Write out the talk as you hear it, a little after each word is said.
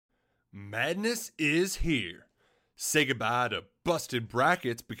Madness is here. Say goodbye to busted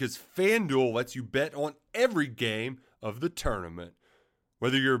brackets because FanDuel lets you bet on every game of the tournament.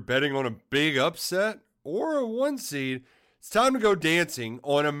 Whether you're betting on a big upset or a one seed, it's time to go dancing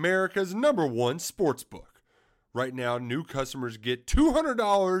on America's #1 sportsbook. Right now, new customers get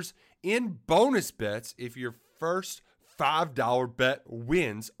 $200 in bonus bets if your first $5 bet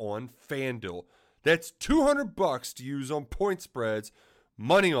wins on FanDuel. That's $200 to use on point spreads,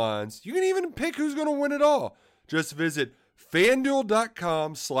 money lines. You can even pick who's going to win it all. Just visit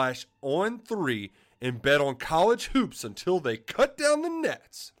FanDuel.com/on3 and bet on college hoops until they cut down the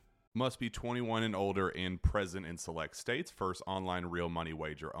nets. Must be 21 and older and present in select states. First online real money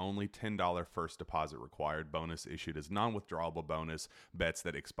wager only. $10 first deposit required. Bonus issued as non-withdrawable bonus. Bets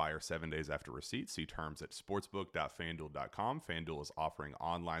that expire 7 days after receipt. See terms at sportsbook.fanduel.com. FanDuel is offering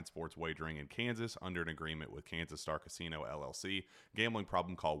online sports wagering in Kansas under an agreement with Kansas Star Casino, LLC. Gambling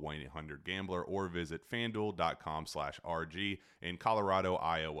problem? Call 1-800-GAMBLER or visit fanduel.com/RG in Colorado,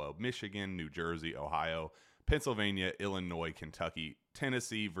 Iowa, Michigan, New Jersey, Ohio, Pennsylvania, Illinois, Kentucky,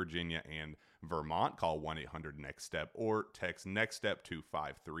 Tennessee, Virginia, and Vermont. Call 1-800-NEXT-STEP or text NEXT-STEP to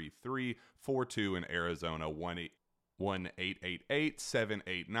 53342 in Arizona,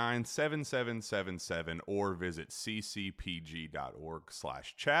 1-888-789-7777 or visit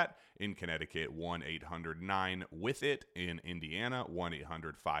ccpg.org/chat. In Connecticut, 1-800-9-WITH-IT. In Indiana,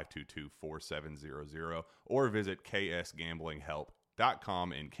 1-800-522-4700 or visit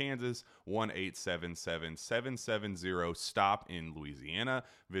ksgamblinghelp.com. In Kansas, 1-877-770-STOP in Louisiana.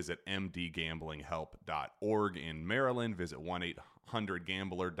 Visit mdgamblinghelp.org in Maryland. Visit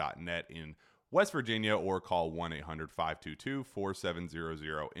 1-800-gambler.net in West Virginia or call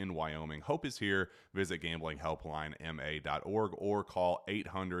 1-800-522-4700 in Wyoming. Hope is here. Visit gamblinghelplinema.org or call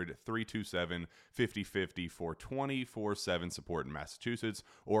 800-327-5050 for 24/7 support in Massachusetts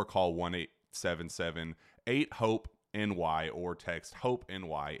or call 1-877-8-HOPE NY or text Hope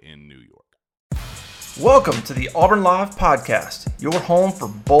NY in New York. Welcome to the Auburn Live Podcast, your home for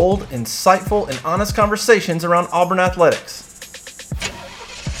bold, insightful, and honest conversations around Auburn athletics.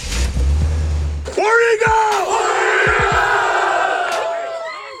 Where'd he go?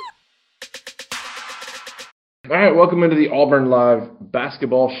 All right, welcome into the Auburn Live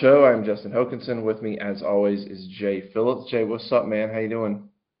Basketball Show. I'm Justin Hokinson. With me, as always, is Jay Phillips. Jay, what's up, man? How you doing?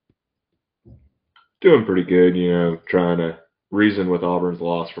 Doing pretty good, trying to reason with Auburn's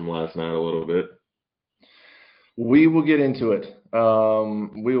loss from last night a little bit. We will get into it.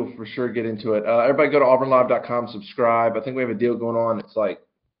 We will for sure get into it. Everybody go to auburnlive.com, subscribe. I think we have a deal going on. It's like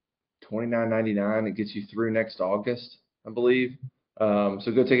 $29.99. It gets you through next August, I believe.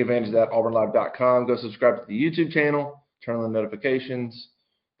 So go take advantage of that, auburnlive.com. Go subscribe to the YouTube channel, turn on the notifications.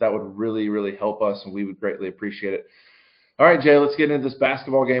 That would really, really help us, and we would greatly appreciate it. All right, Jay, let's get into this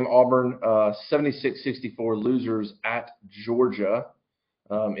basketball game. Auburn 76-64 losers at Georgia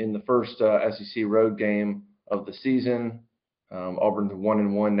in the first SEC road game of the season. Auburn's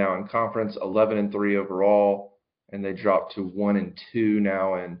 1-1 now in conference, 11-3 overall, and they dropped to 1-2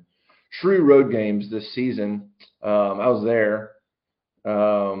 now in true road games this season. I was there.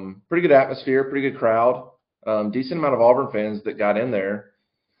 Pretty good atmosphere, pretty good crowd, decent amount of Auburn fans that got in there.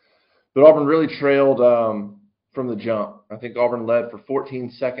 But Auburn really trailed from the jump. I think Auburn led for 14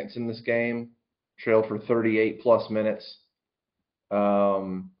 seconds in this game, trailed for 38-plus minutes,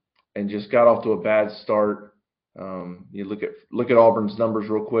 and just got off to a bad start. You look at Auburn's numbers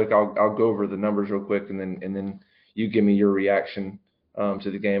real quick. I'll go over the numbers real quick, and then you give me your reaction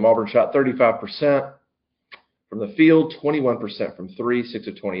to the game. Auburn shot 35% from the field, 21% from three, 6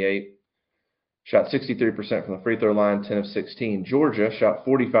 of 28. Shot 63% from the free throw line, 10 of 16. Georgia shot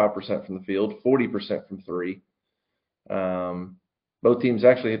 45% from the field, 40% from three. Both teams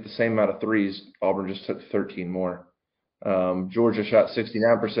actually hit the same amount of threes. Auburn just took 13 more. Georgia shot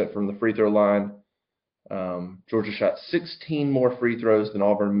 69% from the free throw line. Georgia shot 16 more free throws than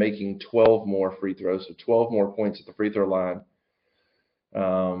Auburn, making 12 more free throws, so 12 more points at the free throw line.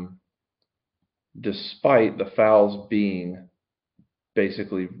 Despite the fouls being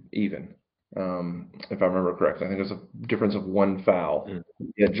basically even. If I remember correctly, I think there's a difference of one foul.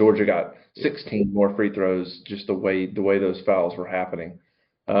 Yet Georgia got 16 more free throws, just the way those fouls were happening.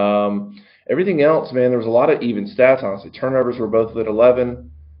 Everything else, man, there was a lot of even stats, honestly. Turnovers were both at 11.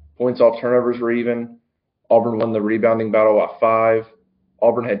 Points off turnovers were even. Auburn won the rebounding battle by 5.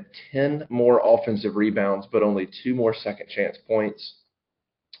 Auburn had 10 more offensive rebounds, but only 2 more second chance points.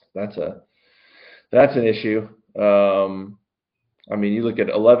 That's an issue. You look at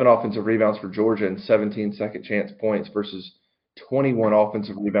 11 offensive rebounds for Georgia and 17 second chance points versus 21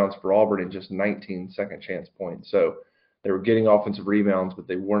 offensive rebounds for Auburn and just 19 second chance points. So They were getting offensive rebounds, but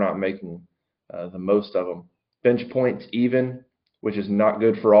they were not making the most of them. Bench points even, which is not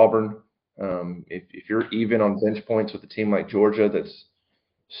good for Auburn. If you're even on bench points with a team like Georgia that's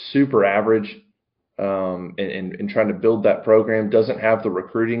super average, and trying to build that program, doesn't have the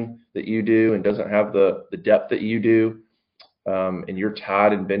recruiting that you do and doesn't have the depth that you do, and you're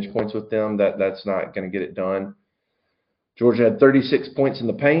tied in bench points with them, that's not going to get it done. Georgia had 36 points in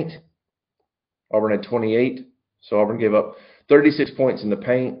the paint. Auburn had 28. So Auburn gave up 36 points in the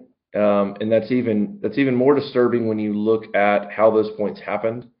paint. And that's even more disturbing when you look at how those points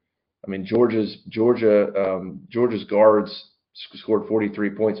happened. I mean, Georgia's guards scored 43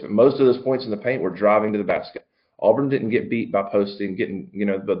 points, but most of those points in the paint were driving to the basket. Auburn didn't get beat by posting, getting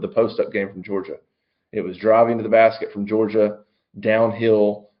the post-up game from Georgia. It was driving to the basket from Georgia,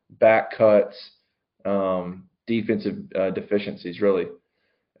 downhill, back cuts, defensive deficiencies really,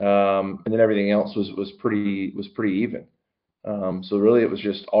 and then everything else was pretty even. So really, it was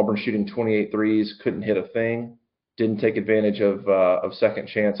just Auburn shooting 28 threes, couldn't hit a thing, didn't take advantage of second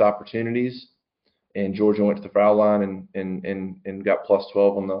chance opportunities, and Georgia went to the foul line and got plus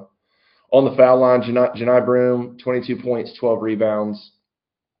 12 on the foul line. Janai Broome, 22 points, 12 rebounds.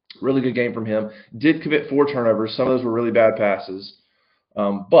 Really good game from him. Did commit 4 turnovers. Some of those were really bad passes.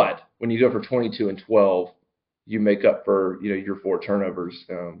 But when you go for 22 and 12, you make up for your 4 turnovers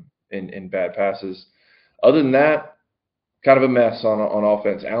and bad passes. Other than that, kind of a mess on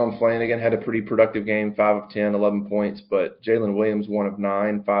offense. Allen Flanagan had a pretty productive game, 5 of 10, 11 points. But Jalen Williams, 1 of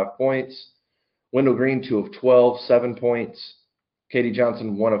 9, 5 points. Wendell Green, 2 of 12, 7 points. Katie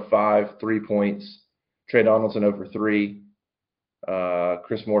Johnson, 1 of 5, 3 points. Trey Donaldson, 0 for 3.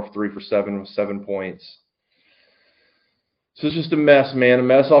 Chris Moore, 3 for 7 with 7 points. So it's just a mess, man. A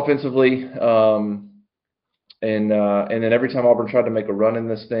mess offensively. And then every time Auburn tried to make a run in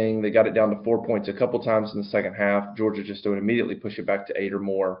this thing, they got it down to 4 points a couple times in the second half. Georgia just would immediately push it back to 8 or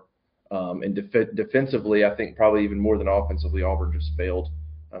more. And defensively, I think probably even more than offensively, Auburn just failed.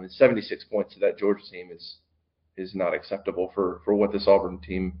 76 points to that Georgia team is not acceptable for what this Auburn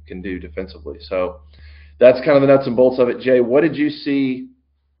team can do defensively. So that's kind of the nuts and bolts of it. Jay, what did you see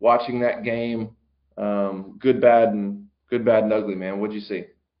watching that game? Good, bad, and ugly, man. What did you see?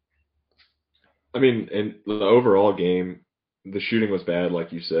 I mean, in the overall game, the shooting was bad,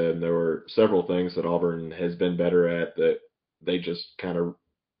 like you said, and there were several things that Auburn has been better at that they just kind of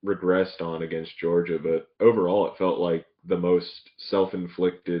regressed on against Georgia. But overall, it felt like the most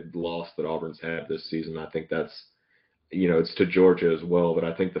self-inflicted loss that Auburn's had this season. I think that's, it's to Georgia as well, but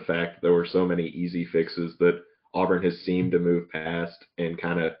I think the fact that there were so many easy fixes that Auburn has seemed to move past and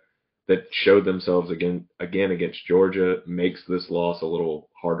kind of that showed themselves again against Georgia makes this loss a little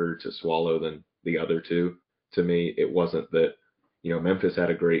harder to swallow than the other two. To me, it wasn't that, Memphis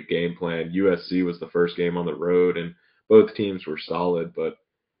had a great game plan. USC was the first game on the road, and both teams were solid, but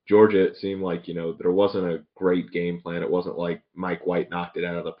Georgia, it seemed like, there wasn't a great game plan. It wasn't like Mike White knocked it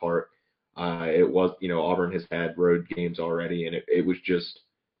out of the park. It was, Auburn has had road games already, and it was just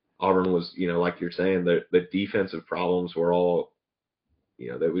Auburn was, like you're saying, the defensive problems were all,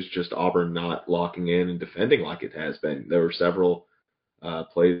 that was just Auburn not locking in and defending like it has been. There were several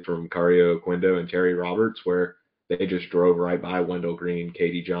plays from Cario Quindo and Terry Roberts where they just drove right by Wendell Green,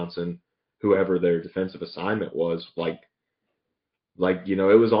 Katie Johnson, whoever their defensive assignment was. It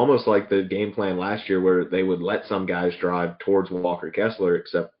was almost like the game plan last year where they would let some guys drive towards Walker Kessler,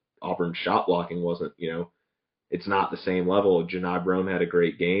 except Auburn's shot blocking wasn't, it's not the same level. Janai Broome had a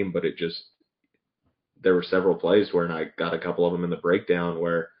great game, but there were several plays where, and I got a couple of them in the breakdown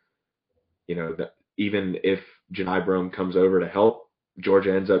where, that even if Janai Broome comes over to help,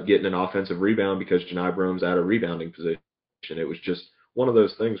 Georgia ends up getting an offensive rebound because Janai Broome's out of rebounding position. It was just one of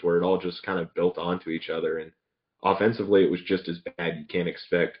those things where it all just kind of built onto each other. And offensively, it was just as bad. You can't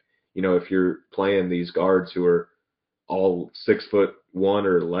expect, if you're playing these guards who are all 6'1"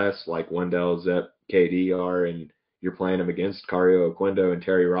 or less, like Wendell, Zep, KD are, and you're playing them against Cario Oquendo and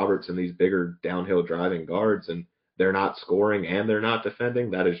Terry Roberts and these bigger downhill driving guards, and they're not scoring and they're not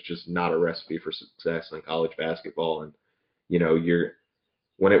defending. That is just not a recipe for success in college basketball. And,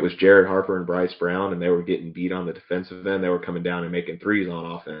 when it was Jared Harper and Bryce Brown and they were getting beat on the defensive end, they were coming down and making threes on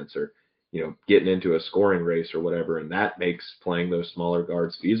offense or, getting into a scoring race or whatever. And that makes playing those smaller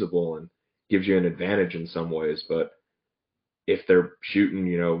guards feasible and gives you an advantage in some ways. But if they're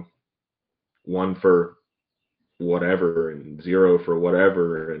shooting, 1 for whatever and 0 for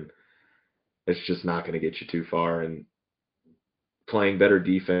whatever, and it's just not going to get you too far. And playing better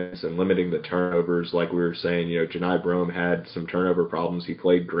defense and limiting the turnovers, like we were saying, Janai Broome had some turnover problems. He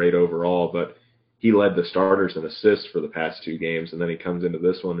played great overall, but he led the starters in assists for the past 2 games, and then he comes into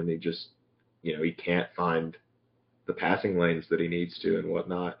this one and he just, he can't find the passing lanes that he needs to and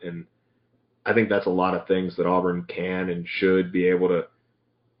whatnot. And I think that's a lot of things that Auburn can and should be able to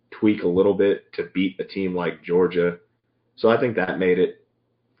tweak a little bit to beat a team like Georgia. So I think that made it,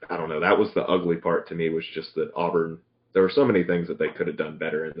 I don't know, that was the ugly part to me, was just that Auburn, there were so many things that they could have done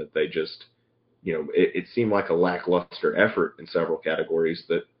better, and that they just, it seemed like a lackluster effort in several categories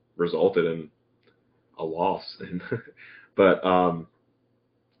that resulted in a loss. But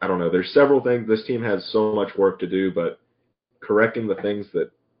I don't know, there's several things. This team has so much work to do, but correcting the things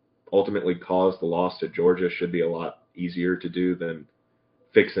that ultimately caused the loss to Georgia should be a lot easier to do than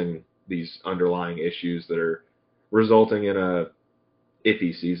fixing these underlying issues that are resulting in a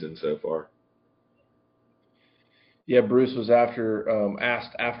iffy season so far. Yeah, Bruce was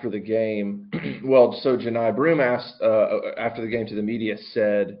asked after the game. Well, so Janai Broom asked after the game to the media,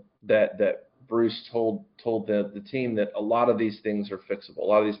 said that Bruce told the team that a lot of these things are fixable. A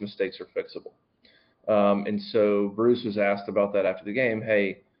lot of these mistakes are fixable. And so Bruce was asked about that after the game.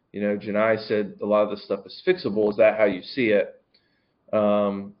 Hey, Janai said a lot of this stuff is fixable. Is that how you see it?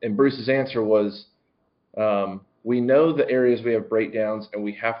 And Bruce's answer was, we know the areas we have breakdowns, and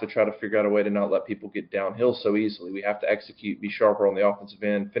we have to try to figure out a way to not let people get downhill so easily. We have to execute, be sharper on the offensive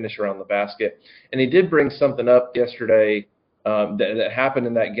end, finish around the basket. And he did bring something up yesterday that happened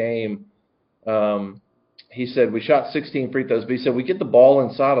in that game. He said we shot 16 free throws, but he said we get the ball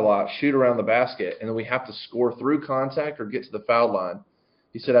inside a lot, shoot around the basket, and then we have to score through contact or get to the foul line.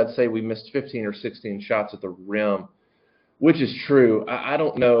 He said, I'd say we missed 15 or 16 shots at the rim, which is true. I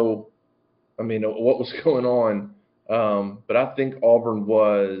don't know, what was going on, but I think Auburn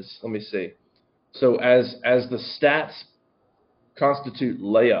was, let me see. So as the stats constitute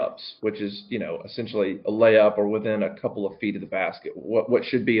layups, which is, essentially a layup or within a couple of feet of the basket, what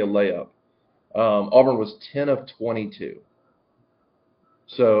should be a layup? Auburn was 10 of 22.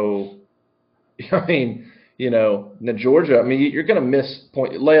 So, now Georgia, you're going to miss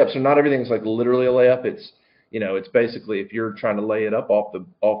layups, are not everything's like literally a layup. It's, it's basically if you're trying to lay it up off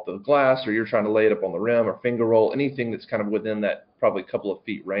the glass, or you're trying to lay it up on the rim or finger roll, anything that's kind of within that probably couple of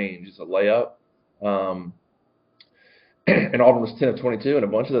feet range is a layup. And Auburn was 10 of 22, and a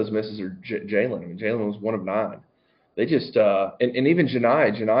bunch of those misses are Jalen. Jalen was 1 of 9. They just and even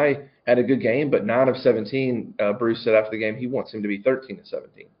Janai had a good game, but 9 of 17. Bruce said after the game he wants him to be 13 of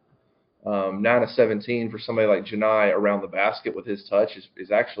 17. 9 of 17 for somebody like Janai around the basket with his touch is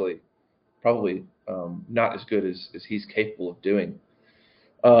actually probably not as good as he's capable of doing.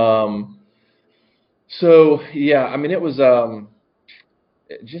 So yeah, it was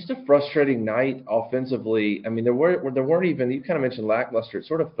just a frustrating night offensively. There weren't even, you kind of mentioned lackluster. It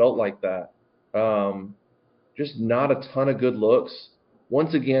sort of felt like that. Just not a ton of good looks.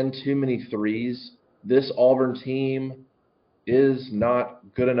 Once again, too many threes. This Auburn team is not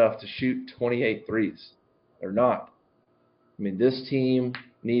good enough to shoot 28 threes. They're not. This team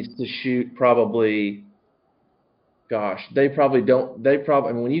needs to shoot probably, when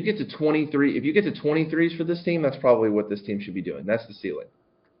you get to 23, if you get to 23s for this team, that's probably what this team should be doing. That's the ceiling.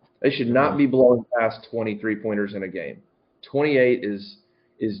 They should not be blowing past 23 pointers in a game. 28 is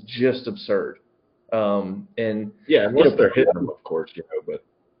just absurd. And yeah, unless they're hitting them, of course, but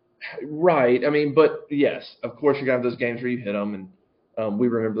right. But yes, of course you're gonna have those games where you hit them, and we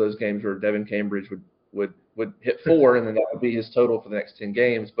remember those games where Devin Cambridge would hit 4, and then that would be his total for the next 10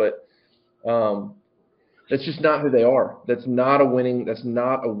 games. But that's just not who they are. That's not a winning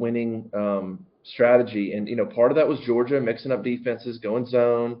strategy. And part of that was Georgia mixing up defenses, going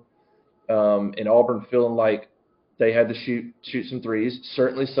zone, and Auburn feeling like they had to shoot some threes.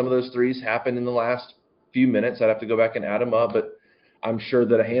 Certainly some of those threes happened in the last few minutes. I'd have to go back and add them up, but I'm sure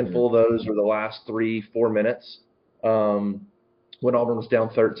that a handful of those were the last 3-4 minutes when Auburn was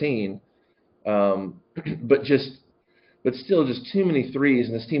down 13. But still just too many threes,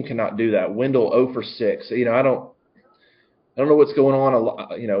 and this team cannot do that. Wendell 0 for 6. I don't know what's going on.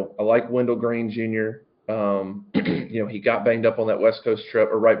 I like Wendell Green Jr. He got banged up on that West Coast trip,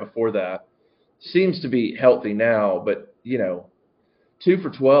 or right before that. Seems to be healthy now, but 2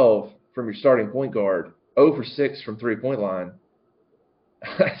 for 12 from your starting point guard, 0 for 6 from 3-point line.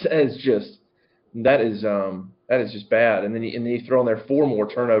 that is just bad. And then you throw in there 4 more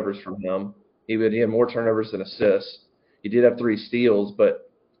turnovers from him. He had more turnovers than assists. He did have 3 steals, but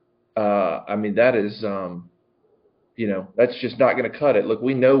that is that's just not going to cut it. Look,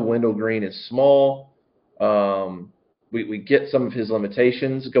 we know Wendell Green is small. We get some of his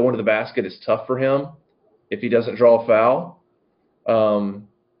limitations. Going to the basket is tough for him if he doesn't draw a foul.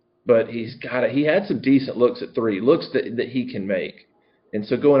 But he had some decent looks at 3, looks that he can make. And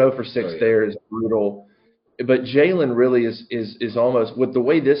so going 0 for 6 there is brutal. But Jalen really is almost, with the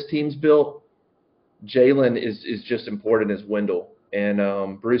way this team's built, Jalen is just important as Wendell.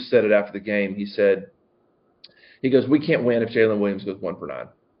 And Bruce said it after the game. He goes, we can't win if Jalen Williams goes 1 for 9.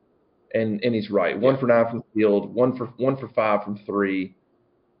 And he's right. 1 for 9 from the field, 1 for 5 from 3.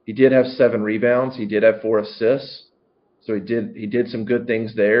 He did have 7 rebounds. He did have 4 assists. So he did some good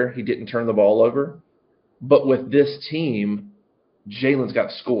things there. He didn't turn the ball over. But with this team, Jalen's got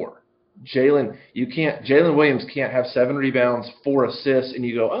to score. Jalen Williams can't have 7 rebounds, 4 assists, and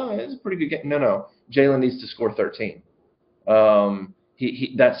you go, oh, that's a pretty good game. No. Jalen needs to score 13.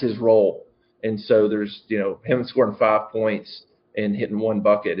 That's his role. And so there's, him scoring 5 points and hitting 1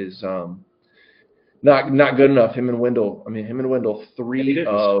 bucket is not good enough. Him and Wendell 3 He didn't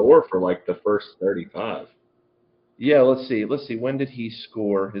score for like the first 35. Yeah, let's see. When did he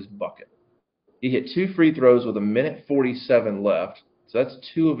score his bucket? He hit 2 free throws with 1:47 left. So that's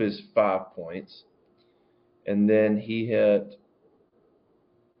 2 of his 5 points. And then he hit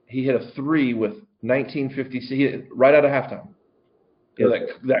a 3 with 19:50. He hit right out of halftime.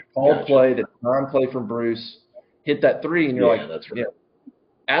 That called play, that time play from Bruce, hit that 3, and you're that's right.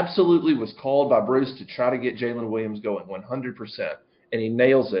 Absolutely was called by Bruce to try to get Jalen Williams going 100%, and he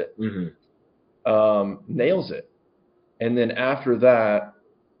nails it. Nails it. And then after that,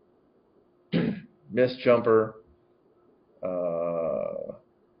 missed jumper,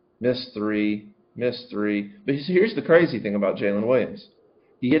 missed three. But here's the crazy thing about Jalen Williams.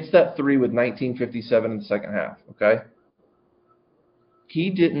 He hits that 3 with 19:57 in the second half, okay? He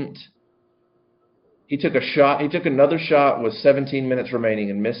took a shot. He took another shot with 17 minutes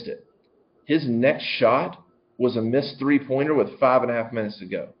remaining and missed it. His next shot was a missed 3-pointer with 5.5 minutes to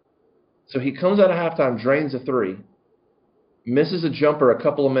go. So he comes out of halftime, drains a 3, misses a jumper a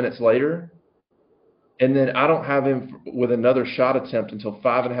couple of minutes later, and then I don't have him with another shot attempt until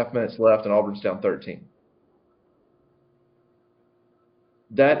 5.5 minutes left, and Auburn's down 13.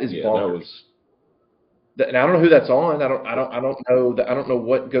 That is bonkers. And I don't know who that's on. I don't know that. I don't know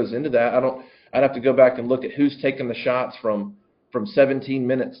what goes into that. I'd have to go back and look at who's taking the shots from 17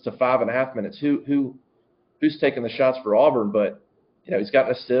 minutes to 5.5 minutes. Who's taking the shots for Auburn? But he's got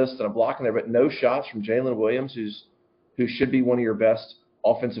an assist and a block in there, but no shots from Jalen Williams, who should be one of your best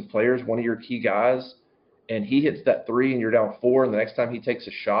offensive players, one of your key guys. And he hits that 3, and you're down 4. And the next time he takes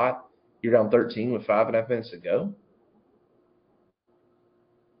a shot, you're down 13 with 5.5 minutes to go.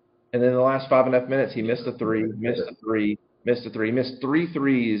 And then in the last 5.5 minutes, he missed a 3, missed a 3, missed a 3. He missed 3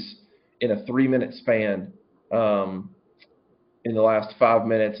 threes in a 3-minute span in the last 5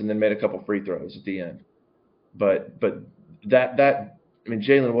 minutes, and then made a couple free throws at the end. But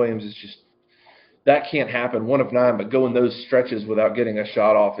Jalen Williams is just, that can't happen. 1 of 9, but going those stretches without getting a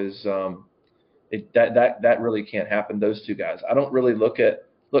shot off is that really can't happen. Those 2 guys. I don't really look,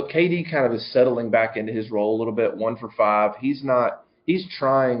 KD kind of is settling back into his role a little bit. 1 for 5. He's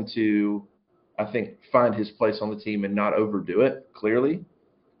trying to, I think, find his place on the team and not overdo it, clearly.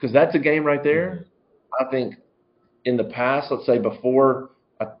 Because that's a game right there. I think in the past, let's say before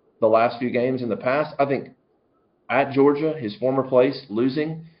the last few games in the past, I think at Georgia, his former place,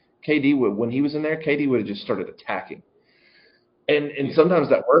 losing, when he was in there, KD would have just started attacking. And sometimes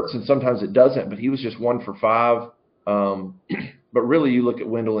that works and sometimes it doesn't, but he was just 1 for 5. But really, you look at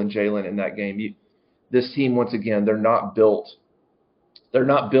Wendell and Jalen in that game. This team, once again, they're not built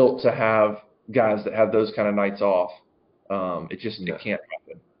to have guys that have those kind of nights off. It can't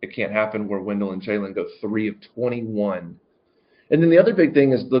happen. It can't happen where Wendell and Jalen go 3 of 21. And then the other big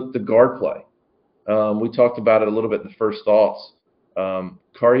thing is the guard play. We talked about it a little bit in the first thoughts.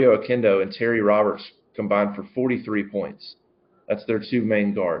 Kario Akendo and Terry Roberts combined for 43 points. That's their 2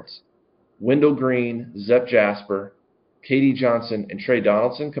 main guards. Wendell Green, Zep Jasper, K.D. Johnson, and Trey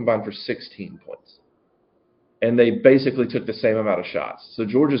Donaldson combined for 16 points. And they basically took the same amount of shots. So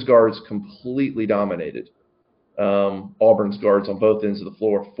Georgia's guards completely dominated Auburn's guards on both ends of the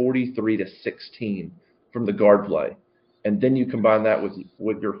floor, 43-16 from the guard play. And then you combine that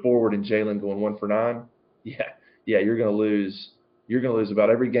with your forward and Jalen going 1 for 9. Yeah, you're going to lose. You're going to lose about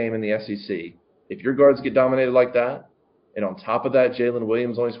every game in the SEC. If your guards get dominated like that, and on top of that, Jalen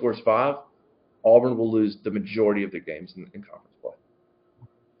Williams only scores 5, Auburn will lose the majority of their games in conference play.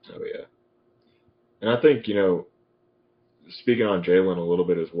 Oh, yeah. And I think, speaking on Jalen a little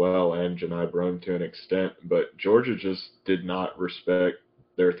bit as well, and Janai Brome to an extent, but Georgia just did not respect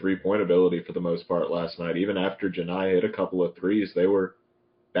their 3-point ability for the most part last night. Even after Janai hit a couple of threes, they were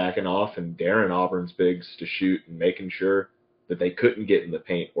backing off and daring Auburn's bigs to shoot and making sure that they couldn't get in the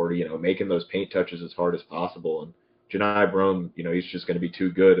paint or, making those paint touches as hard as possible. And Janai Brome, he's just going to be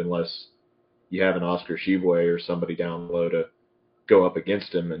too good unless you have an Oscar Tshiebwe or somebody down low to go up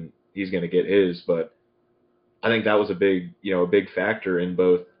against him, and he's going to get his. But I think that was a big factor in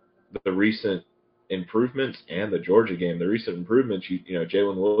both the recent improvements and the Georgia game. The recent improvements,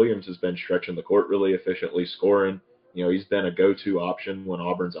 Jalen Williams has been stretching the court really efficiently, scoring. He's been a go-to option when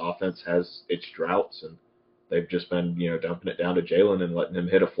Auburn's offense has its droughts, and they've just been, dumping it down to Jalen and letting him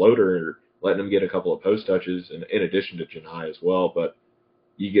hit a floater or letting him get a couple of post touches, and in addition to Janai as well. But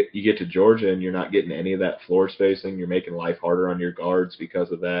you get to Georgia and you're not getting any of that floor spacing. You're making life harder on your guards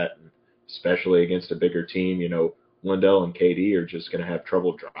because of that, and especially against a bigger team. Lindell and KD are just going to have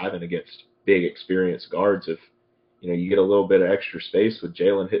trouble driving against big, experienced guards. If you get a little bit of extra space with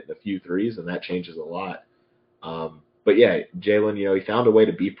Jalen hitting a few threes, and that changes a lot. But yeah, Jalen, he found a way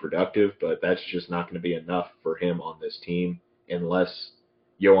to be productive, but that's just not going to be enough for him on this team unless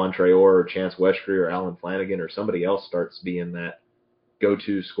Yohan Traore or Chance Westry or Alan Flanagan or somebody else starts being that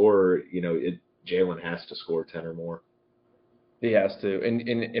go-to scorer. Jalen has to score 10 or more. He has to.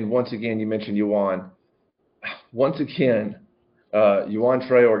 And once again, you mentioned Yohan. Once again, Yohan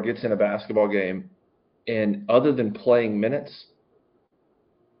Traore gets in a basketball game, and other than playing minutes,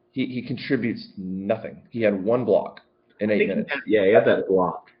 he contributes nothing. He had one block in 8 minutes. He had that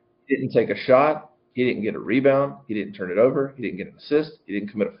block. He didn't take a shot. He didn't get a rebound. He didn't turn it over. He didn't get an assist. He didn't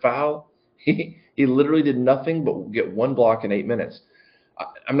commit a foul. He literally did nothing but get one block in 8 minutes.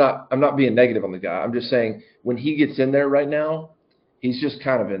 I'm not being negative on the guy. I'm just saying when he gets in there right now, he's just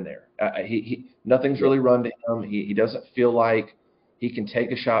kind of in there. Nothing's really run to him. He doesn't feel like he can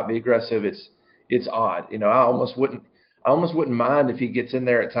take a shot, be aggressive. It's odd. I almost wouldn't mind if he gets in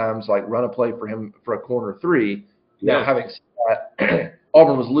there at times, like run a play for him for a corner three. Yeah. Now, having said that,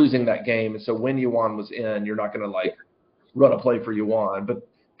 Auburn was losing that game, and so when Yohan was in, you're not going to run a play for Yohan, but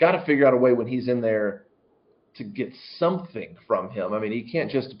got to figure out a way when he's in there to get something from him. I mean, he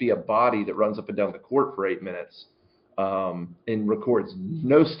can't just be a body that runs up and down the court for 8 minutes and records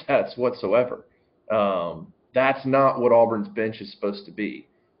no stats whatsoever. That's not what Auburn's bench is supposed to be.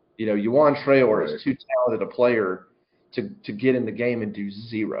 Yohan Traore is too talented a player to get in the game and do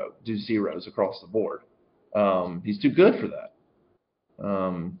zeros across the board. He's too good for that.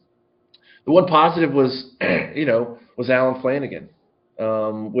 The one positive was, was Alan Flanagan,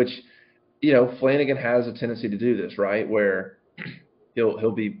 which, Flanagan has a tendency to do this, right? Where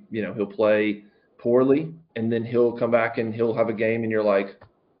he'll be, he'll play poorly and then he'll come back and he'll have a game and you're like,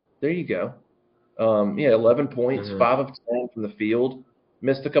 there you go. 11 points, 5 of 10 from the field,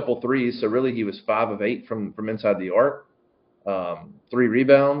 missed a couple threes. So really he was 5 of 8 from inside the arc, 3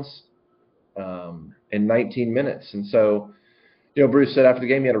 rebounds, in 19 minutes. And so, Bruce said after the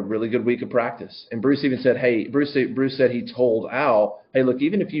game he had a really good week of practice. And Bruce even said, Bruce said he told Al, hey, look,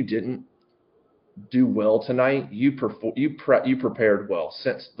 even if you didn't do well tonight, you prepared well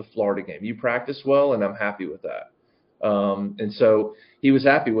since the Florida game. You practiced well, and I'm happy with that. And so he was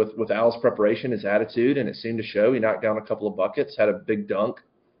happy with Al's preparation, his attitude, and it seemed to show. He knocked down a couple of buckets, had a big dunk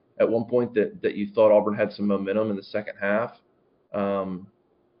at one point that you thought Auburn had some momentum in the second half. But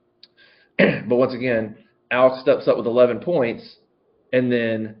once again, Al steps up with 11 points, and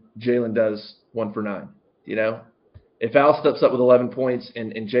then Jalen does 1 for 9. If Al steps up with 11 points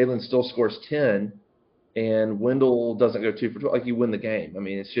and Jalen still scores 10, and Wendell doesn't go 2 for 12, you win the game. I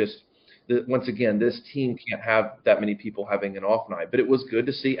mean, it's just once again, this team can't have that many people having an off night. But it was good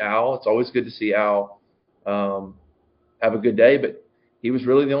to see Al. It's always good to see Al have a good day. But he was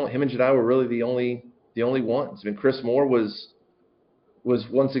really him and Janai were really the only ones. I mean, Chris Moore was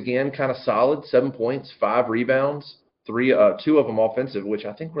once again kind of solid, 7 points, 5 rebounds, 2 of them offensive, which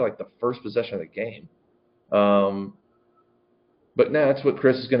I think were the first possession of the game. But no, that's what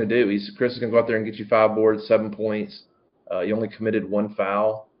Chris is going to do. Chris is going to go out there and get you 5 boards, 7 points. He only committed 1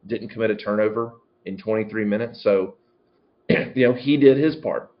 foul, didn't commit a turnover in 23 minutes. So, he did his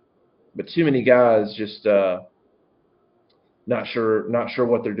part. But too many guys just not sure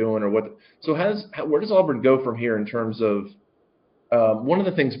what they're doing or what. So where does Auburn go from here in terms of one of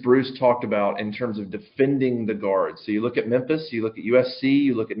the things Bruce talked about in terms of defending the guards? So you look at Memphis, you look at USC,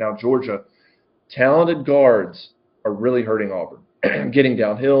 you look at now Georgia. Talented guards are really hurting Auburn, getting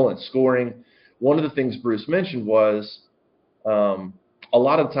downhill and scoring. One of the things Bruce mentioned was a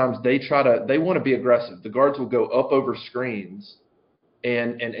lot of times they want to be aggressive. The guards will go up over screens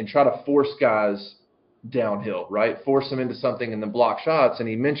and try to force guys downhill, right? Force them into something and then block shots. And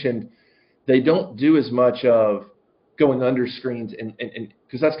he mentioned they don't do as much of going under screens and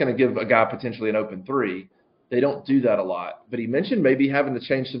because that's going to give a guy potentially an open 3. They don't do that a lot. But he mentioned maybe having to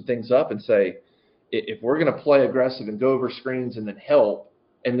change some things up and say, if we're going to play aggressive and go over screens and then help,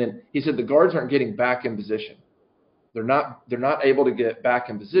 and then he said the guards aren't getting back in position. They're not able to get back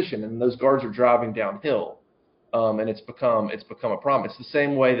in position, and those guards are driving downhill, and it's become a problem. It's the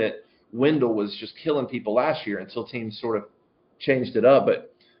same way that Wendell was just killing people last year until teams sort of changed it up.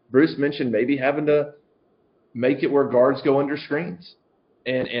 But Bruce mentioned maybe having to make it where guards go under screens.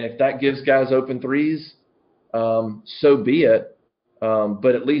 And if that gives guys open threes, so be it.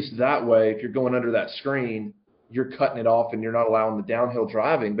 But at least that way, if you're going under that screen, you're cutting it off and you're not allowing the downhill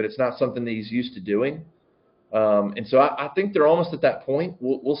driving, but it's not something that he's used to doing. And so I think they're almost at that point.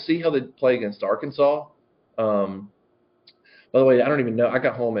 We'll see how they play against Arkansas. By the way, I don't even know. I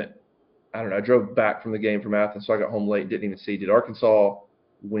got home I drove back from the game from Athens, so I got home late, didn't even see. Did Arkansas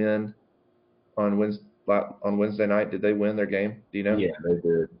win on Wednesday night? Did they win their game? Do you know? Yeah, they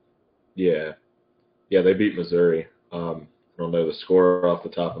did. Yeah, they beat Missouri. I don't know the score off the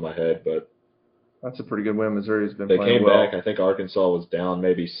top of my head, but That's a pretty good win. Missouri's been they playing came well. back. I think Arkansas was down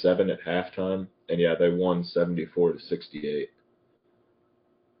maybe 7 at halftime, and yeah, they won 74-68.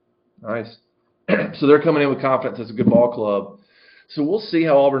 Nice. So they're coming in with confidence. It's a good ball club. So we'll see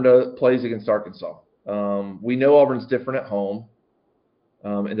how Auburn plays against Arkansas. We know Auburn's different at home,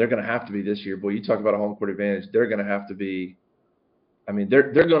 and they're going to have to be this year. Boy, you talk about a home court advantage. They're going to have to be. I mean,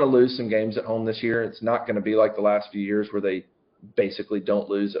 they're going to lose some games at home this year. It's not going to be like the last few years where they basically don't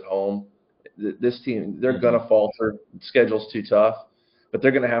lose at home. This team, they're going to falter. The schedule's too tough, but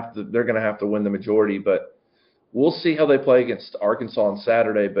they're going to have to win the majority. But we'll see how they play against Arkansas on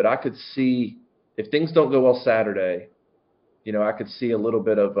Saturday. But I could see if things don't go well Saturday, I could see a little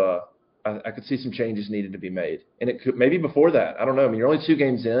bit of I could see some changes needed to be made, and it could maybe before that. I don't know. I mean, you're only 2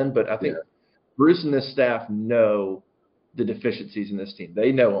 games in, but I think Bruce and this staff know the deficiencies in this team.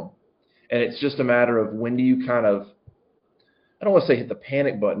 They know them, and it's just a matter of when do you kind of, I don't want to say hit the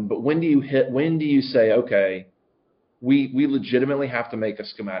panic button, but when do you say, okay, we legitimately have to make a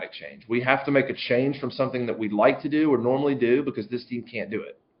schematic change. We have to make a change from something that we'd like to do or normally do because this team can't do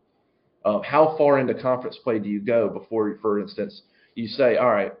it. How far into conference play do you go before, for instance, you say, all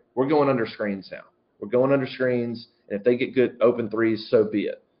right, we're going under screens now. We're going under screens, and if they get good open threes, so be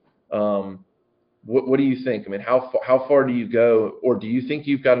it. What do you think? I mean, how far do you go, or do you think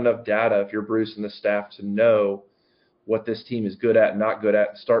you've got enough data, if you're Bruce and the staff, to know what this team is good at and not good at,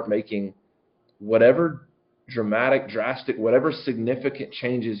 and start making whatever drastic, whatever significant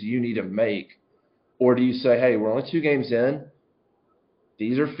changes you need to make? Or do you say, hey, we're only 2 games in.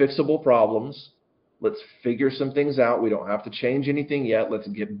 These are fixable problems. Let's figure some things out. We don't have to change anything yet. Let's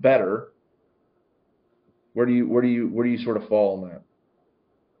get better. Where do you sort of fall on that?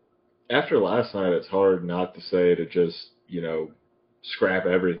 After last night, it's hard not to say to just, scrap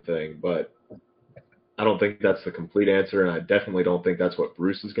everything, but I don't think that's the complete answer, and I definitely don't think that's what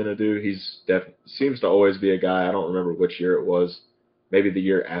Bruce is going to do. Seems to always be a guy, I don't remember which year it was, maybe the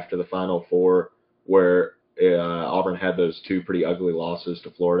year after the Final Four, where Auburn had those 2 pretty ugly losses to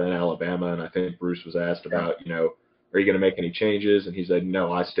Florida and Alabama, and I think Bruce was asked about, are you going to make any changes? And he said,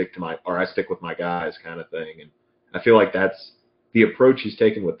 no, I stick with my guys, kind of thing. And I feel like that's the approach he's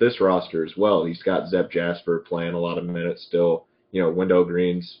taking with this roster as well. He's got Zep Jasper playing a lot of minutes still, Wendell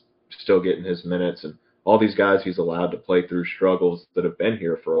Green's still getting his minutes, and all these guys he's allowed to play through struggles that have been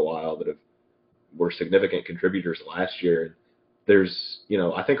here for a while, that were significant contributors last year. And there's,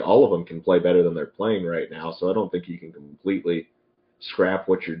 I think all of them can play better than they're playing right now, so I don't think you can completely scrap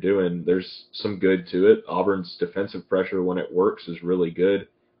what you're doing. There's some good to it. Auburn's defensive pressure when it works is really good,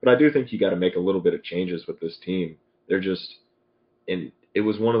 but I do think you got to make a little bit of changes with this team. And it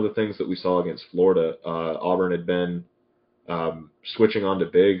was one of the things that we saw against Florida. Auburn had been switching on to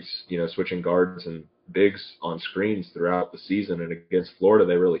bigs, switching guards and bigs on screens throughout the season, and against Florida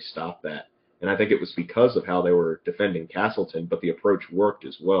they really stopped that. And I think it was because of how they were defending Castleton, but the approach worked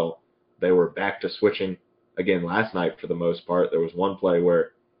as well. They were back to switching again last night for the most part. There was one play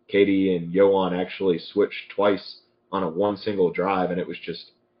where Katie and Yohan actually switched twice on a one single drive, and it was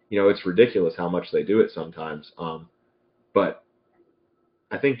just, it's ridiculous how much they do it sometimes. But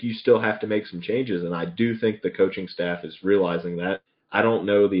I think you still have to make some changes, and I do think the coaching staff is realizing that. I don't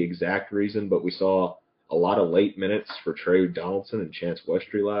know the exact reason, but we saw a lot of late minutes for Trey Donaldson and Chance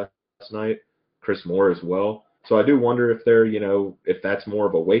Westry last night. Chris Moore as well. So I do wonder if they're, if that's more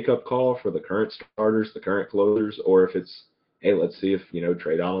of a wake-up call for the current starters, the current closers, or if it's, hey, let's see if,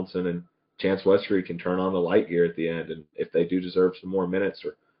 Trey Donaldson and Chance Westry can turn on the light here at the end, and if they do deserve some more minutes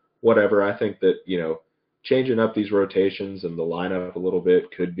or whatever. I think that, changing up these rotations and the lineup a little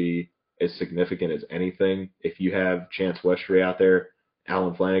bit could be as significant as anything. If you have Chance Westry out there,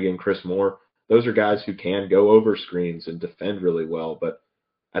 Alan Flanagan, Chris Moore, those are guys who can go over screens and defend really well, but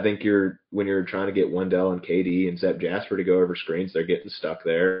I think when you're trying to get Wendell and KD and Zep Jasper to go over screens, they're getting stuck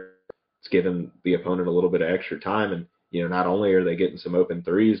there. It's giving the opponent a little bit of extra time, and not only are they getting some open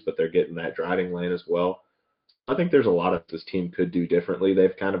threes, but they're getting that driving lane as well. I think there's a lot of this team could do differently.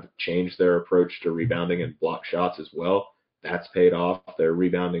 They've kind of changed their approach to rebounding and block shots as well. that's paid off. They're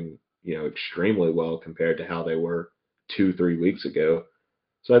rebounding, extremely well compared to how they were 2-3 weeks ago.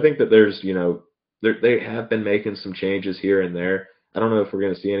 So I think that there's, they have been making some changes here and there. I don't know if we're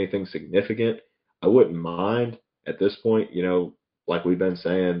going to see anything significant. I wouldn't mind at this point, like we've been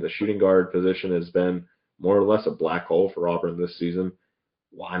saying, the shooting guard position has been more or less a black hole for Auburn this season.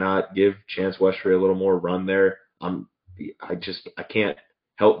 Why not give Chance Westry a little more run there? I can't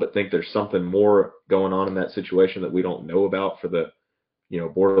help but think there's something more going on in that situation that we don't know about for the,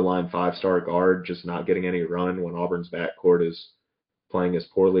 borderline 5-star guard just not getting any run when Auburn's backcourt is playing as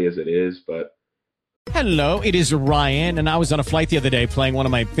poorly as it is. But Hello, it is Ryan, and I was on a flight the other day playing one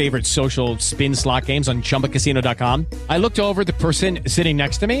of my favorite social spin slot games on ChumbaCasino.com. I looked over at the person sitting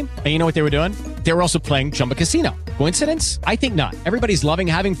next to me, and you know what they were doing? They were also playing Chumba Casino. Coincidence? I think not. Everybody's loving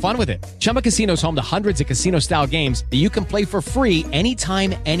having fun with it. Chumba Casino is home to hundreds of casino-style games that you can play for free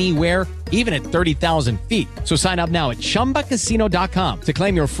anytime, anywhere, even at 30,000 feet. So sign up now at ChumbaCasino.com to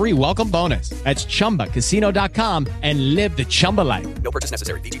claim your free welcome bonus. That's ChumbaCasino.com and live the Chumba life. No purchase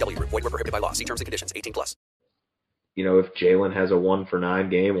necessary. VGW. Void where prohibited by law. See terms and conditions. 18+. If Jalen has a 1-for-9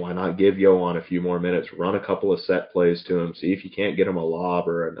 game, why not give Yohan a few more minutes, run a couple of set plays to him, see if you can't get him a lob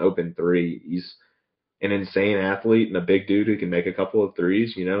or an open three. He's an insane athlete and a big dude who can make a couple of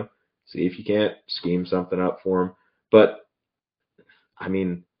threes, see if you can't scheme something up for him. But, I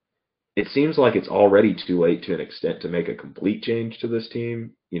mean, it seems like it's already too late to an extent to make a complete change to this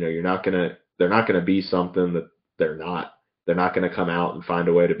team. They're not gonna be something that they're not. They're not gonna come out and find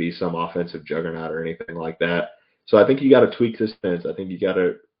a way to be some offensive juggernaut or anything like that. So I think you got to tweak this defense. I think you got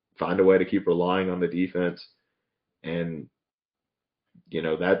to find a way to keep relying on the defense, and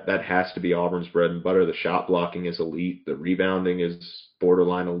that has to be Auburn's bread and butter. The shot blocking is elite. The rebounding is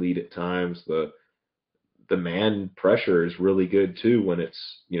borderline elite at times. The man pressure is really good too when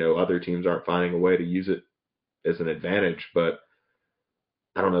it's other teams aren't finding a way to use it as an advantage. But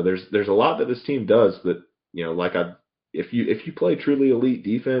I don't know. There's a lot that this team does that if you play truly elite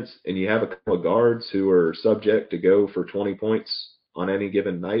defense and you have a couple of guards who are subject to go for 20 points on any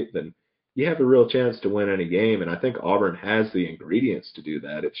given night, then you have a real chance to win any game. And I think Auburn has the ingredients to do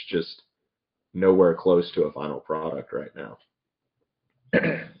that. It's just nowhere close to a final product right now.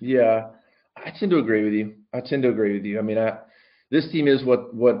 Yeah, I tend to agree with you. I mean, this team is what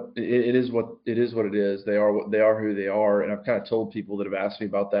it is. What it is. They are who they are. And I've kind of told people that have asked me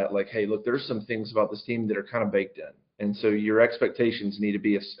about that, like, hey, look, there's some things about this team that are kind of baked in. And so your expectations need to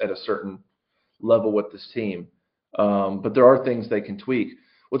be at a certain level with this team. But there are things they can tweak.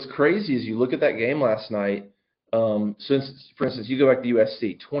 What's crazy is you look at that game last night. For instance, you go back to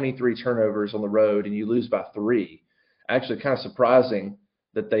USC, 23 turnovers on the road, and you lose by 3. Actually, kind of surprising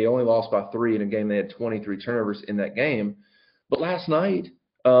that they only lost by 3 in a game. They had 23 turnovers in that game. But last night,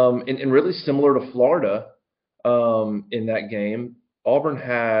 and really similar to Florida in that game, Auburn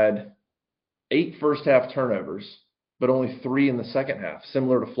had 8 first-half turnovers, but only 3 in the second half,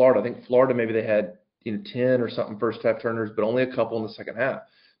 similar to Florida. I think Florida, maybe they had 10 or something first-half turnovers, but only a couple in the second half.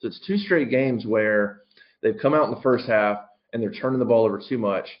 So it's 2 straight games where they've come out in the first half and they're turning the ball over too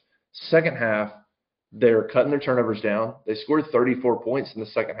much. Second half, they're cutting their turnovers down. They scored 34 points in the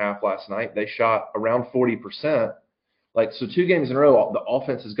second half last night. They shot around 40%. So 2 games in a row, the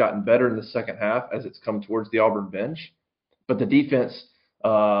offense has gotten better in the second half as it's come towards the Auburn bench, but the defense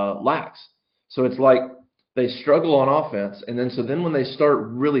lacks. So it's like they struggle on offense, and then when they start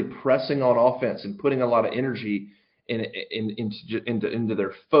really pressing on offense and putting a lot of energy into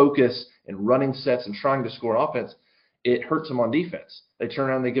their focus and running sets and trying to score on offense, it hurts them on defense. They turn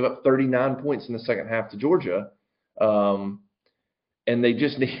around and they give up 39 points in the second half to Georgia, and they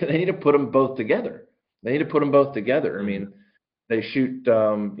need to put them both together. I mean, they shoot,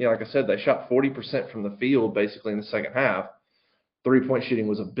 like I said, they shot 40% from the field basically in the second half. 3-point shooting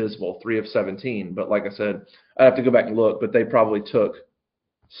was abysmal, 3 of 17. But like I said, I'd have to go back and look, but they probably took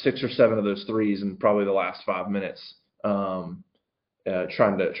 6 or 7 of those threes in probably the last 5 minutes, trying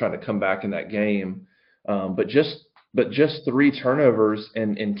to come back in that game. But just 3 turnovers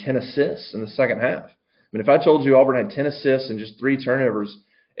and 10 assists in the second half. I mean, if I told you Auburn had 10 assists and just 3 turnovers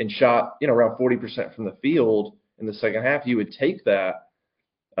and shot, around 40% from the field in the second half, you would take that.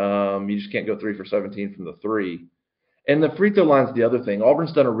 You just can't go 3 for 17 from the 3. And the free throw line is the other thing.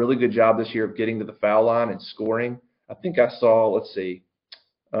 Auburn's done a really good job this year of getting to the foul line and scoring. I think I saw, let's see,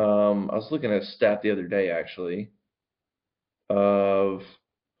 I was looking at a stat the other day actually of,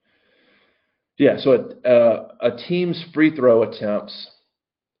 a team's free throw attempts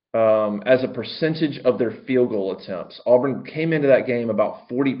as a percentage of their field goal attempts. Auburn came into that game about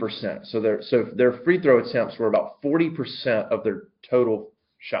 40%. So their free throw attempts were about 40% of their total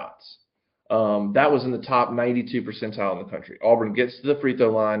shots. That was in the top 92 percentile in the country. Auburn gets to the free throw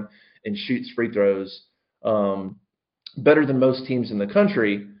line and shoots free throws better than most teams in the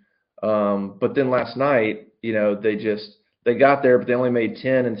country. But then last night, they got there, but they only made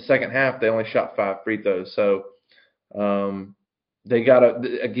 10 in the second half. They only shot 5 free throws. So they got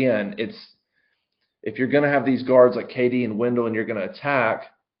to, again, if you're going to have these guards like KD and Wendell and you're going to attack,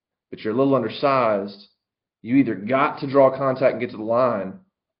 but you're a little undersized, you either got to draw contact and get to the line,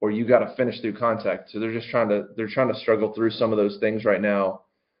 or you got to finish through contact. So they're trying to struggle through some of those things right now.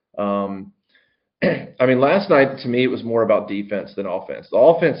 I mean, last night to me it was more about defense than offense. The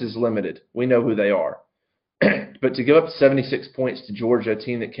offense is limited. We know who they are. But to give up 76 points to Georgia, a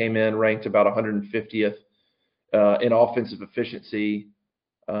team that came in ranked about 150th in offensive efficiency,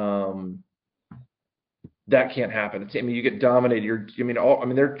 that can't happen. I mean, you get dominated.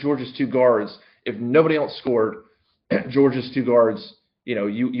 They're Georgia's 2 guards. If nobody else scored, Georgia's 2 guards,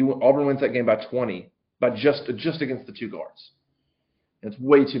 Auburn wins that game by 20, by just against the 2 guards. It's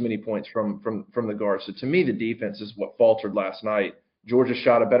way too many points from the guards. So to me, the defense is what faltered last night. Georgia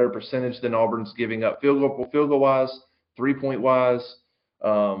shot a better percentage than Auburn's giving up field goal wise, 3-point wise.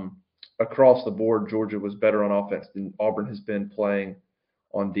 Across the board, Georgia was better on offense than Auburn has been playing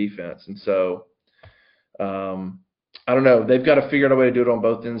on defense. And so, I don't know. They've got to figure out a way to do it on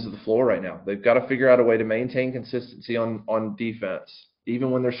both ends of the floor right now. They've got to figure out a way to maintain consistency on defense, even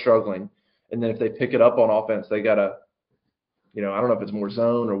when they're struggling. And then if they pick it up on offense, they got to, I don't know if it's more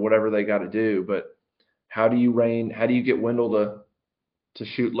zone or whatever they got to do, but how do you get Wendell to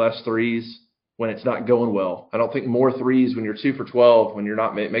shoot less threes when it's not going well? I don't think more threes when you're 2 for 12, when you're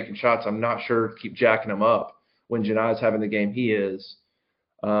not making shots. I'm not sure keep jacking them up when Janai's having the game he is.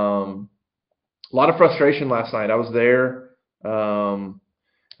 A lot of frustration last night. I was there. I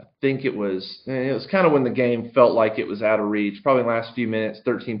think it was kind of when the game felt like it was out of reach. Probably the last few minutes,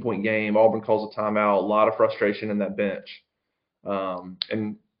 13-point game. Auburn calls a timeout. A lot of frustration in that bench.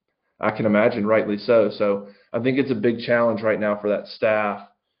 And I can imagine rightly so. So I think it's a big challenge right now for that staff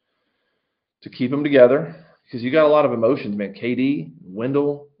to keep them together, because you got a lot of emotions, man. KD,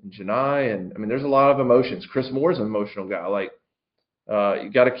 Wendell, and Janai, and I mean, there's a lot of emotions. Chris Moore's an emotional guy. Like,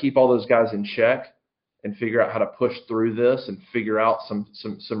 you got to keep all those guys in check and figure out how to push through this and figure out some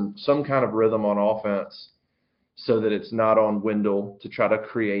kind of rhythm on offense so that it's not on Wendell to try to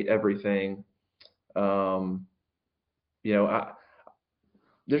create everything.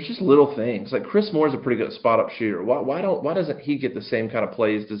 There's just little things. Like Chris Moore's a pretty good spot-up shooter. Why doesn't he get the same kind of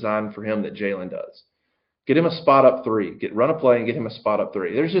plays designed for him that Jalen does? Get him a spot-up 3. Run a play and get him a spot-up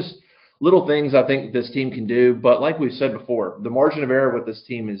 3. There's just little things I think this team can do. But like we've said before, the margin of error with this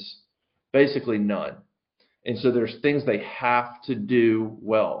team is basically none. And so there's things they have to do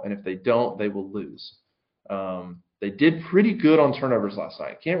well. And if they don't, they will lose. They did pretty good on turnovers last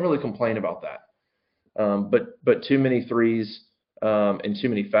night. Can't really complain about that. But too many threes and too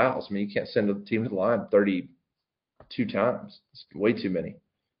many fouls. I mean, you can't send the team to the line 32 times. It's way too many.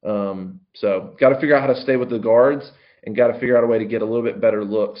 So got to figure out how to stay with the guards and got to figure out a way to get a little bit better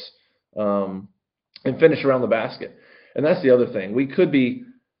looks and finish around the basket. And that's the other thing. We could be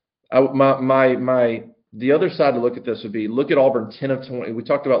the other side to look at this would be, look at Auburn 10 of 20. We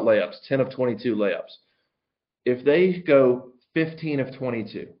talked about layups, 10 of 22 layups. If they go 15 of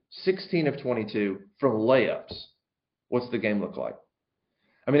 22, 16 of 22 from layups, what's the game look like?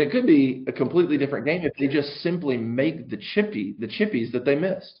 I mean, it could be a completely different game if they just simply make the chippies that they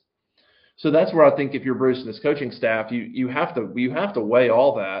missed. So that's where I think if you're Bruce and his coaching staff, you have to weigh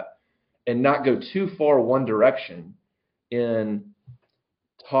all that and not go too far one direction in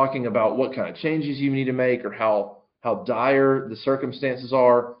talking about what kind of changes you need to make or how dire the circumstances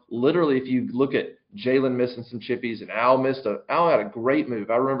are. Literally, if you look at Jalen missing some chippies and Al had a great move.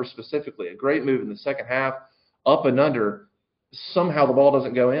 I remember specifically a great move in the second half, up and under. Somehow the ball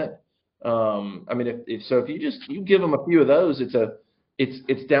doesn't go in. I mean, if you give them a few of those, it's a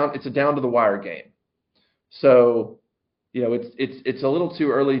down to the wire game. So, it's a little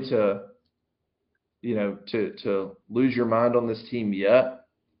too early to lose your mind on this team yet.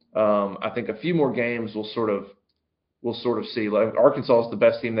 I think a few more games we'll sort of see. Like Arkansas is the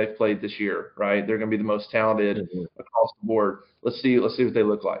best team they've played this year, right? They're going to be the most talented across the board. Let's see what they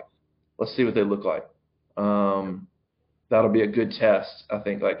look like. That'll be a good test, I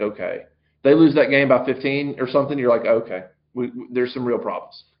think. Like, okay, they lose that game by 15 or something, you're like, okay, there's some real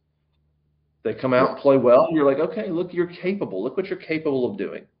problems. They come out and play well, and you're like, okay, look, you're capable. Look what you're capable of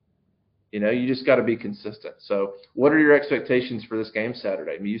doing. You just got to be consistent. So what are your expectations for this game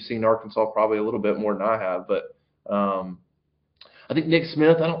Saturday? I mean, you've seen Arkansas probably a little bit more than I have, but I think Nick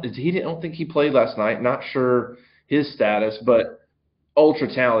Smith, I don't think he played last night. Not sure his status, but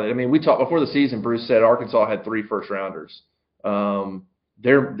ultra talented. I mean, we talked before the season. Bruce said Arkansas had 3 first-rounders.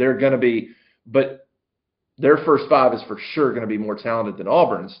 They're going to be, but their first 5 is for sure going to be more talented than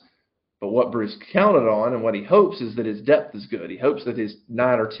Auburn's. But what Bruce counted on and what he hopes is that his depth is good. He hopes that his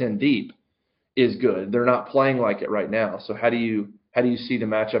 9 or 10 deep is good. They're not playing like it right now. So how do you see the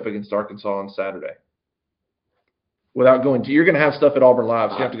matchup against Arkansas on Saturday? Without going to, you're going to have stuff at Auburn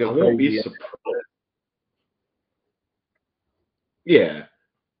Live, so you have to go. I won't be surprised. Yeah,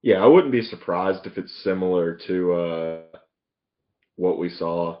 I wouldn't be surprised if it's similar to what we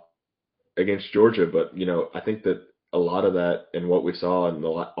saw against Georgia. But I think that a lot of that and what we saw in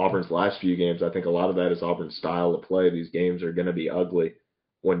Auburn's last few games, I think a lot of that is Auburn's style of play. These games are going to be ugly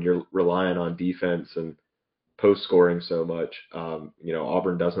when you're relying on defense and post scoring so much.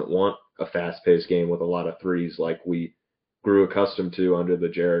 Auburn doesn't want a fast-paced game with a lot of threes like we grew accustomed to under the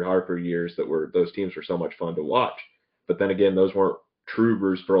Jared Harper years. Those teams were so much fun to watch. But then again, those weren't true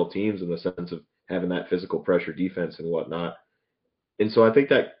Bruce Pearl teams in the sense of having that physical pressure defense and whatnot. And so I think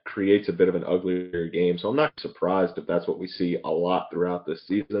that creates a bit of an uglier game. So I'm not surprised if that's what we see a lot throughout this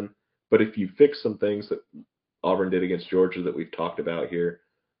season. But if you fix some things that Auburn did against Georgia that we've talked about here,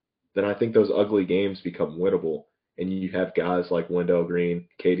 then I think those ugly games become winnable. And you have guys like Wendell Green,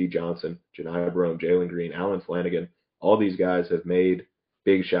 K.D. Johnson, Janiah Brome, Jalen Green, Alan Flanagan. All these guys have made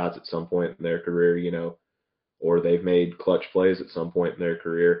big shots at some point in their career, or they've made clutch plays at some point in their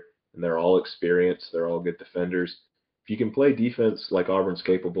career. And they're all experienced. They're all good defenders. If you can play defense like Auburn's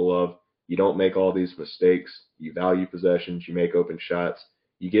capable of, you don't make all these mistakes, you value possessions, you make open shots,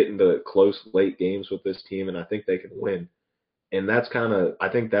 you get into close late games with this team, and I think they can win. And I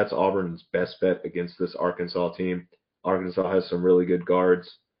think that's Auburn's best bet against this Arkansas team. Arkansas has some really good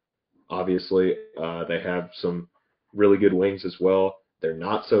guards. Obviously, they have some really good wings as well. They're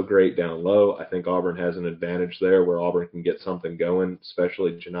not so great down low. I think Auburn has an advantage there where Auburn can get something going,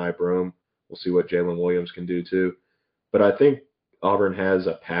 especially Janiah Brome. We'll see what Jalen Williams can do too. But I think Auburn has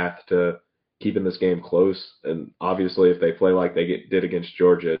a path to keeping this game close. And obviously, if they play like they did against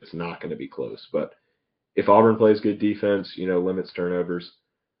Georgia, it's not going to be close. But if Auburn plays good defense, limits turnovers,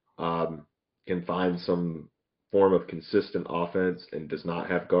 can find some form of consistent offense and does not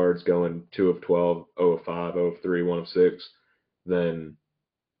have guards going 2 of 12, 0 of 5, 0 of 3, 1 of 6, then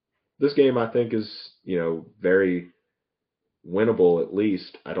this game I think is, very winnable at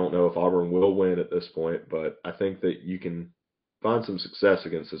least. I don't know if Auburn will win at this point, but I think that you can find some success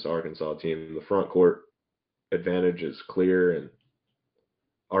against this Arkansas team. The front court advantage is clear, and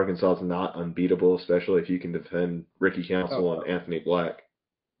Arkansas is not unbeatable, especially if you can defend Ricky Council and Anthony Black.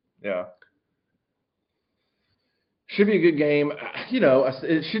 Yeah. Should be a good game.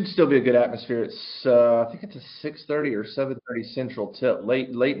 It should still be a good atmosphere. It's I think it's a 6:30 or 7:30 Central tip, late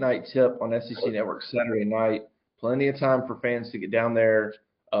night tip on SEC Network Saturday night. Plenty of time for fans to get down there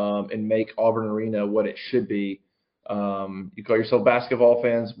and make Auburn Arena what it should be. You call yourself basketball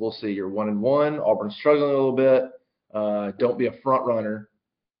fans, we'll see. You're 1-1. Auburn's struggling a little bit. Don't be a front runner.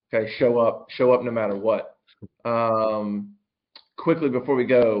 Okay, show up no matter what. Quickly before we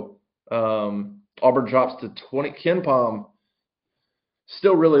go, Auburn drops to 20. Ken Pom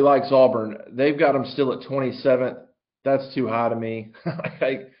still really likes Auburn. They've got them still at 27th. That's too high to me.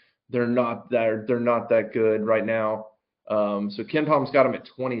 They're not that good right now. So Ken Palm's got him at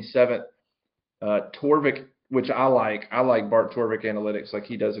 27th. Torvik, which I like Bart Torvik analytics. Like,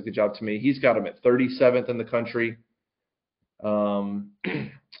 he does a good job to me. He's got him at 37th in the country.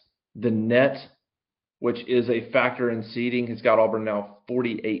 The net, which is a factor in seeding, has got Auburn now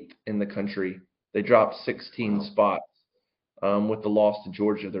 48th in the country. They dropped 16 spots with the loss to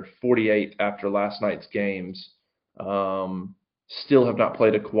Georgia. They're 48th after last night's games. Still have not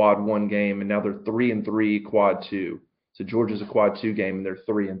played a quad 1 game, and now they're 3-3 quad 2. So Georgia's a quad 2 game, and they're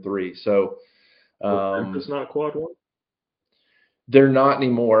 3-3. So Memphis not quad 1? They're not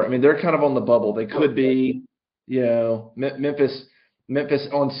anymore. I mean, they're kind of on the bubble. They could be, Memphis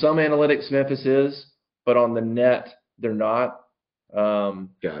on some analytics, Memphis is, but on the net, they're not. Gotcha.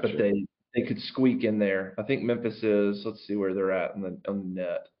 But they could squeak in there. I think Memphis is. Let's see where they're at on the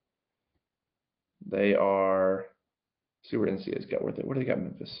net. They are. See where NCAA's got. Where do they got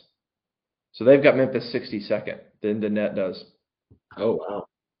Memphis? So they've got Memphis 62nd. Then the net does. Oh wow.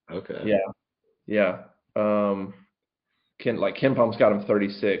 Okay. Yeah. Ken Palm's got him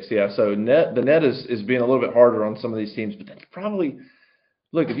 36. Yeah. So the net is being a little bit harder on some of these teams, but that's probably.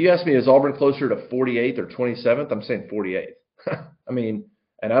 Look, if you ask me, is Auburn closer to 48th or 27th? I'm saying 48th. I mean,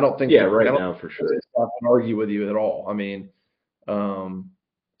 and I don't think now for sure. I can argue with you at all. I mean,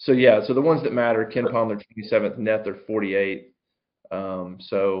 so the ones that matter, Ken Palm, they're 27th, net, they're 48th.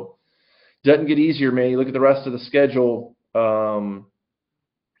 So doesn't get easier, man. You look at the rest of the schedule.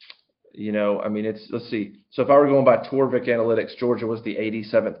 I mean, let's see. So if I were going by Torvik analytics, Georgia was the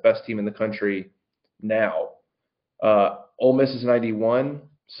 87th best team in the country now. Ole Miss is 91.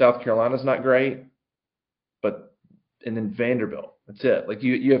 South Carolina's not great, and then Vanderbilt. That's it. Like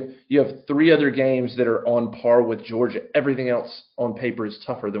you have three other games that are on par with Georgia. Everything else on paper is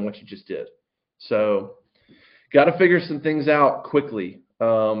tougher than what you just did. So got to figure some things out quickly.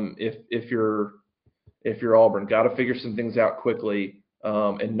 If you're Auburn, got to figure some things out quickly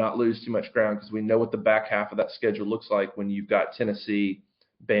and not lose too much ground, because we know what the back half of that schedule looks like when you've got Tennessee,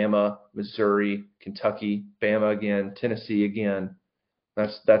 Bama, Missouri, Kentucky, Bama again, Tennessee again.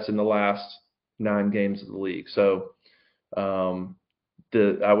 That's in the last 9 games of the league. So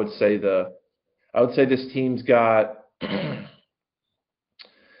I would say this team's got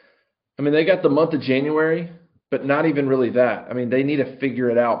I mean, they got the month of January, but not even really that. I mean, they need to figure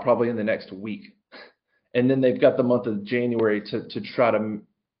it out probably in the next week. And then they've got the month of January to try to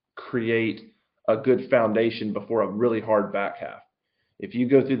create a good foundation before a really hard back half. If you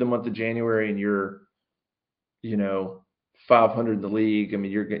go through the month of January and you're, 500 in the league, I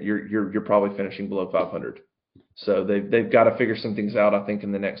mean, you're probably finishing below 500. So they've got to figure some things out, I think,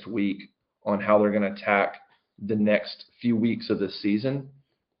 in the next week on how they're going to attack the next few weeks of this season,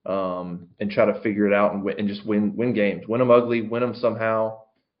 and try to figure it out and just win games, win them ugly, win them somehow,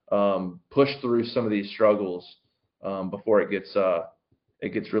 push through some of these struggles before it gets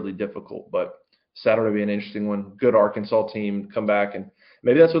really difficult. But Saturday will be an interesting one. Good Arkansas team come back, and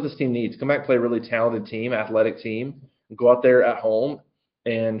maybe that's what this team needs. Come back, play a really talented team, athletic team, and go out there at home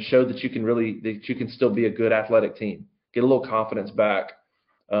and show that you can still be a good athletic team. Get a little confidence back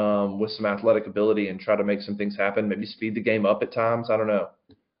with some athletic ability and try to make some things happen. Maybe speed the game up at times. I don't know.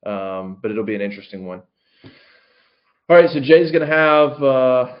 But it'll be an interesting one. All right, so Jay's going to have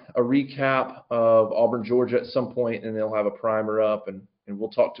a recap of Auburn, Georgia at some point, and they'll have a primer up, and we'll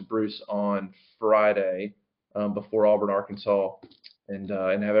talk to Bruce on Friday before Auburn, Arkansas, and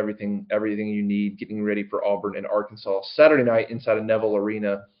have everything you need getting ready for Auburn and Arkansas Saturday night inside of Neville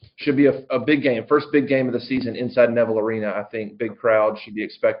Arena. Should be a big game, first big game of the season inside Neville Arena. I think big crowd should be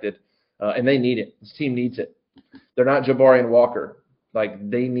expected, and they need it. This team needs it. They're not Jabari and Walker. Like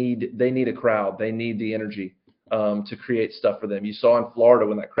they need a crowd. They need the energy to create stuff for them. You saw in Florida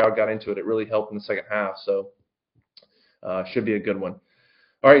when that crowd got into it, it really helped in the second half. So should be a good one.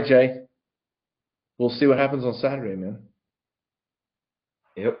 All right, Jay. We'll see what happens on Saturday, man.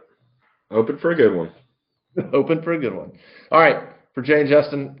 Yep. Open for a good one. Open for a good one. All right. For Jay and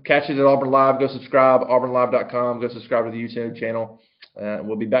Justin, catch it at Auburn Live. Go subscribe, auburnlive.com. Go subscribe to the YouTube channel.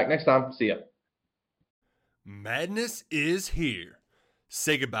 We'll be back next time. See ya. Madness is here.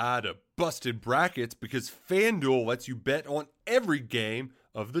 Say goodbye to busted brackets because FanDuel lets you bet on every game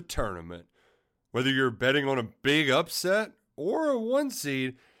of the tournament. Whether you're betting on a big upset or a 1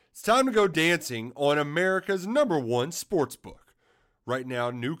 seed, it's time to go dancing on America's #1 sportsbook. Right now,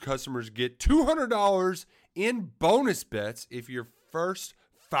 new customers get $200 in bonus bets if your first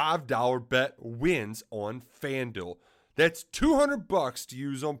 $5 bet wins on FanDuel. That's $200 to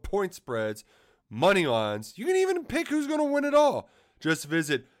use on point spreads, money lines. You can even pick who's going to win it all. Just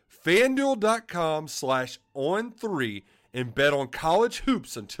visit FanDuel.com/on3 and bet on college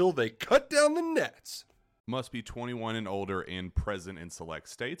hoops until they cut down the nets. Must be 21 and older and present in select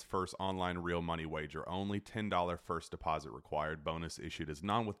states. First online real money wager only. $10 first deposit required. Bonus issued as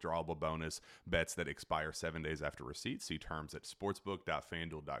non-withdrawable bonus. Bets that expire 7 days after receipt. See terms at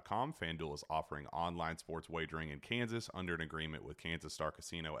sportsbook.fanduel.com. FanDuel is offering online sports wagering in Kansas under an agreement with Kansas Star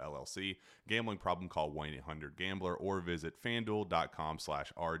Casino LLC. Gambling problem? Call 1-800-GAMBLER or visit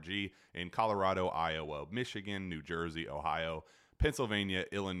fanduel.com/RG. In Colorado, Iowa, Michigan, New Jersey, Ohio, Pennsylvania,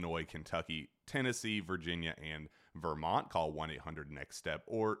 Illinois, Kentucky, Tennessee, Virginia, and Vermont. Call 1-800-NEXT-STEP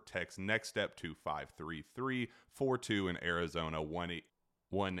or text NEXT-STEP to 53342. In Arizona,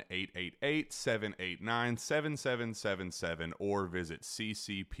 1-888-789-7777 or visit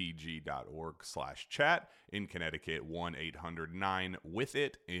ccpg.org/chat. In Connecticut,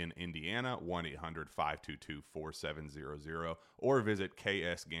 1-800-9-WITH-IT. In Indiana, 1-800-522-4700 or visit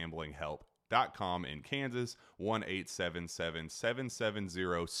ksgamblinghelp.com. In Kansas,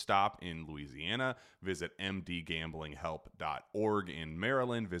 1-877-770-STOP. In Louisiana, visit mdgamblinghelp.org. In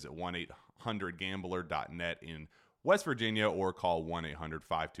Maryland, visit 1-800-gambler.net. In West Virginia, or call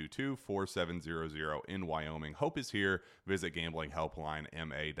 1-800-522-4700. In Wyoming, hope is here. Visit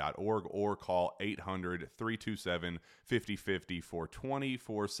gamblinghelplinema.org or call 800-327-5050 for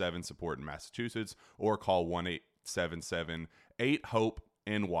 24/7 support in Massachusetts, or call 1-877-8-HOPE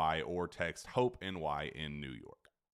NY or text HOPE NY in New York.